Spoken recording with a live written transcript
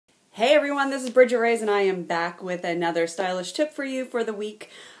Hey everyone, this is Bridgette Raes and I am back with another stylish tip for you for the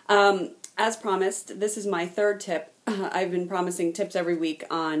week. As promised, this is my third tip. I've been promising tips every week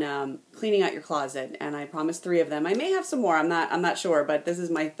on cleaning out your closet, and I promised 3 of them. I may have some more, I'm not sure, but this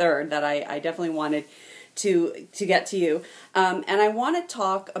is my third that I definitely wanted to get to you. And I want to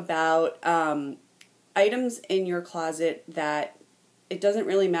talk about items in your closet that it doesn't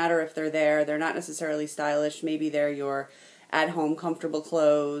really matter if they're there. They're not necessarily stylish. Maybe they're your at-home comfortable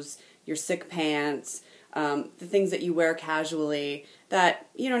clothes, your sick pants, the things that you wear casually that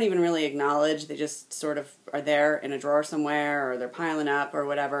you don't even really acknowledge. They just sort of are there in a drawer somewhere, or they're piling up or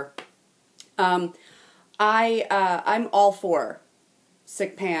whatever. I'm all for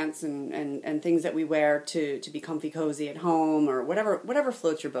sick pants and things that we wear to be comfy cozy at home, or whatever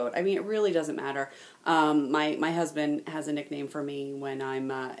floats your boat. I mean, it really doesn't matter. My husband has a nickname for me when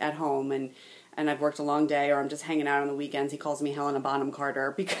I'm at home and I've worked a long day, or I'm just hanging out on the weekends. He calls me Helena Bonham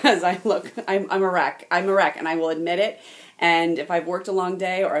Carter because I'm a wreck. I'm a wreck, and I will admit it. And if I've worked a long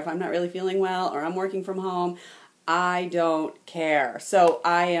day, or if I'm not really feeling well, or I'm working from home, I don't care. So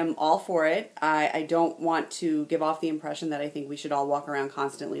I am all for it. I don't want to give off the impression that I think we should all walk around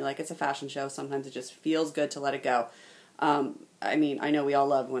constantly like it's a fashion show. Sometimes it just feels good to let it go. I mean, I know we all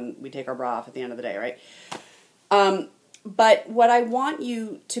love when we take our bra off at the end of the day, right? But what I want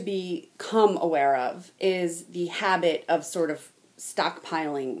you to become aware of is the habit of sort of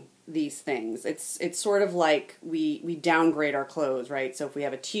stockpiling these things. It's sort of like we downgrade our clothes, right? So if we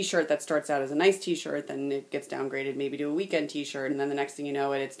have a t-shirt that starts out as a nice t-shirt, then it gets downgraded maybe to a weekend t-shirt, and then the next thing you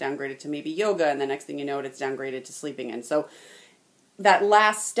know it's downgraded to maybe yoga, and the next thing you know it's downgraded to sleeping in. So that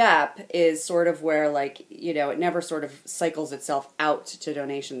last step is sort of where, like, you know, it never sort of cycles itself out to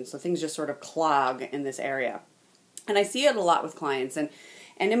donations. So things just sort of clog in this area. And I see it a lot with clients, and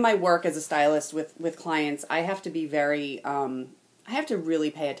in my work as a stylist with clients, I have to be very, I have to really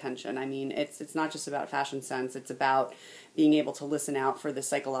pay attention. I mean, it's not just about fashion sense, it's about being able to listen out for the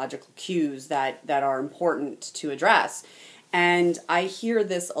psychological cues that are important to address. And I hear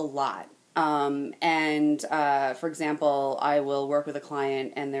this a lot. For example, I will work with a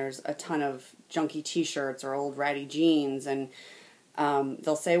client and there's a ton of junky t-shirts or old ratty jeans, and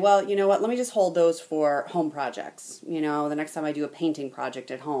they'll say, well, you know what, let me just hold those for home projects, you know, the next time I do a painting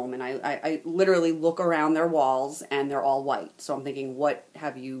project at home. And I literally look around their walls and they're all white. So I'm thinking, what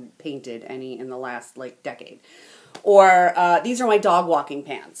have you painted any in the last, like, decade? Or these are my dog walking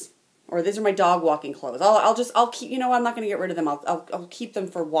pants. Or these are my dog walking clothes. I'll keep, you know, I'm not going to get rid of them. I'll keep them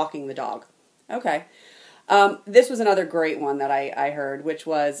for walking the dog. Okay. This was another great one that I heard, which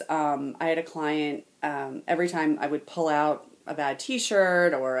was, I had a client, every time I would pull out a bad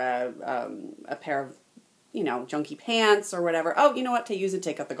t-shirt or a pair of, you know, junky pants or whatever, oh, you know what, to use it,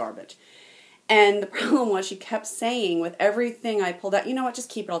 take out the garbage. And the problem was she kept saying with everything I pulled out, you know what, just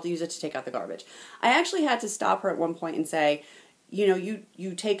keep it, I'll use it to take out the garbage. I actually had to stop her at one point and say, you know,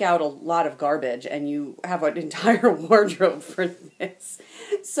 you take out a lot of garbage and you have an entire wardrobe for this.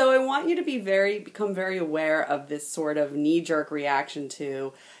 So I want you to become very aware of this sort of knee-jerk reaction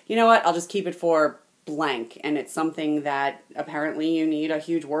to, you know what, I'll just keep it for blank, and it's something that apparently you need a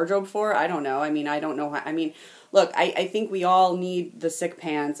huge wardrobe for. I don't know. I mean, I don't know how, I mean, look, I think we all need the sick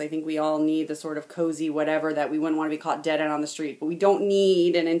pants. I think we all need the sort of cozy whatever that we wouldn't want to be caught dead on the street, but we don't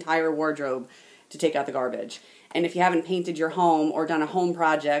need an entire wardrobe to take out the garbage. And if you haven't painted your home or done a home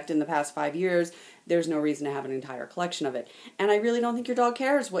project in the past 5 years, there's no reason to have an entire collection of it. And I really don't think your dog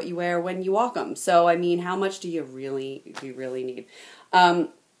cares what you wear when you walk them. So, I mean, how much do you really need?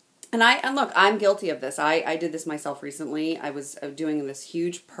 And look, I'm guilty of this. I did this myself recently. I was doing this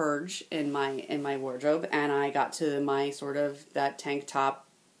huge purge in my wardrobe, and I got to my sort of that tank top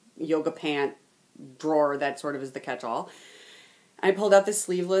yoga pant drawer that sort of is the catch-all. I pulled out this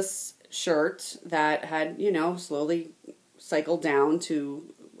sleeveless shirt that had, you know, slowly cycled down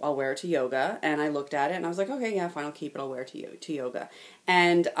to I'll wear it to yoga, and I looked at it and I was like, okay, yeah, fine, I'll keep it. I'll wear it to yoga.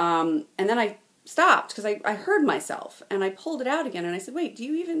 And then I stopped because I heard myself, and I pulled it out again, and I said, wait, do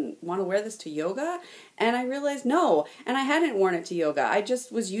you even want to wear this to yoga? And I realized no, and I hadn't worn it to yoga. I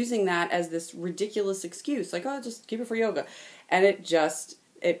just was using that as this ridiculous excuse, like, oh, just keep it for yoga. And it just,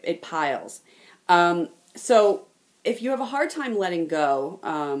 it piles. So if you have a hard time letting go,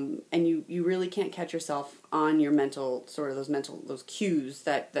 and you really can't catch yourself on your mental, sort of those cues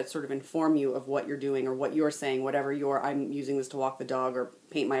that sort of inform you of what you're doing or what you're saying, whatever I'm using this to walk the dog or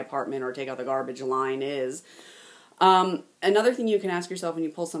paint my apartment or take out the garbage line is. Another thing you can ask yourself when you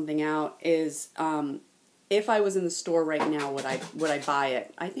pull something out is, if I was in the store right now, would I buy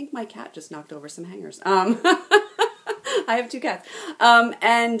it? I think my cat just knocked over some hangers. I have 2 cats.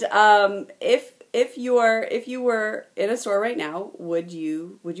 if you were in a store right now, would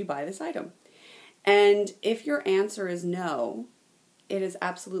you buy this item? And if your answer is no, it is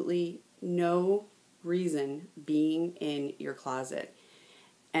absolutely no reason being in your closet.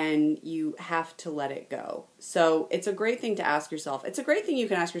 And you have to let it go. So it's a great thing to ask yourself. It's a great thing you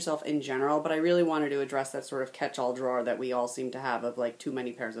can ask yourself in general, but I really wanted to address that sort of catch-all drawer that we all seem to have of like too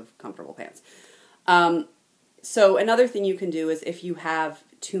many pairs of comfortable pants. So another thing you can do is if you have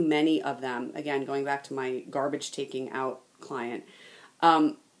too many of them, again, going back to my garbage taking out client,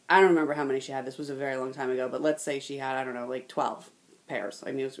 I don't remember how many she had. This was a very long time ago, but let's say she had, I don't know, like 12 pairs.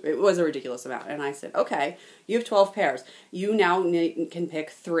 I mean, it was a ridiculous amount. And I said, okay, you have 12 pairs. You now can pick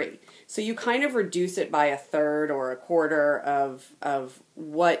 3. So you kind of reduce it by a third or a quarter of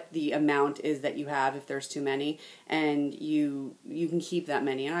what the amount is that you have if there's too many, and you can keep that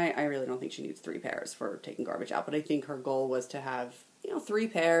many. And I really don't think she needs 3 pairs for taking garbage out, but I think her goal was to have, 3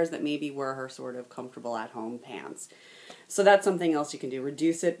 pairs that maybe were her sort of comfortable at home pants. So that's something else you can do.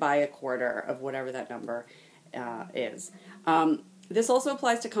 Reduce it by a quarter of whatever that number is. This also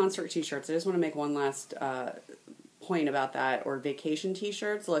applies to concert t-shirts. I just want to make one last point about that, or vacation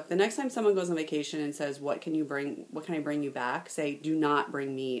t-shirts. Look, the next time someone goes on vacation and says, what can I bring you back? Say, do not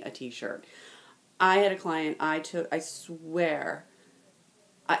bring me a t-shirt. I had a client, I swear,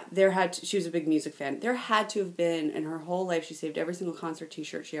 she was a big music fan. There had to have been, in her whole life, she saved every single concert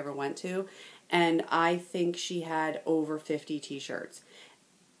t-shirt she ever went to, and I think she had over 50 t-shirts.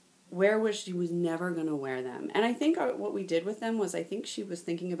 She was never going to wear them. And I think what we did with them was, I think she was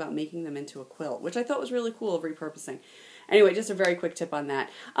thinking about making them into a quilt, which I thought was really cool, of repurposing. Anyway, just a very quick tip on that.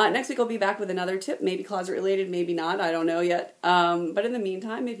 Next week I'll be back with another tip, maybe closet related, maybe not, I don't know yet. But in the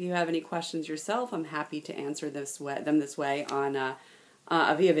meantime, if you have any questions yourself, I'm happy to answer them this way on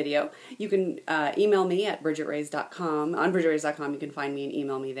via video. You can email me at bridgetteraes.com. On bridgetteraes.com you can find me and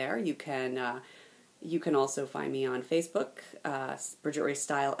email me there. You can also find me on Facebook, Bridgette Raes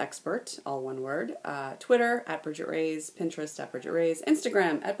Style Expert, all one word. Twitter, at Bridgette Raes. Pinterest, at Bridgette Raes.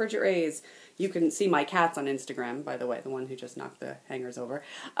 Instagram, at Bridgette Raes. You can see my cats on Instagram, by the way, the one who just knocked the hangers over.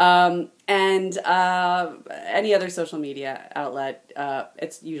 And any other social media outlet,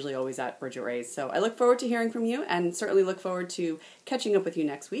 it's usually always at Bridgette Raes. So I look forward to hearing from you, and certainly look forward to catching up with you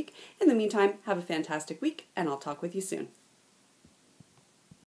next week. In the meantime, have a fantastic week, and I'll talk with you soon.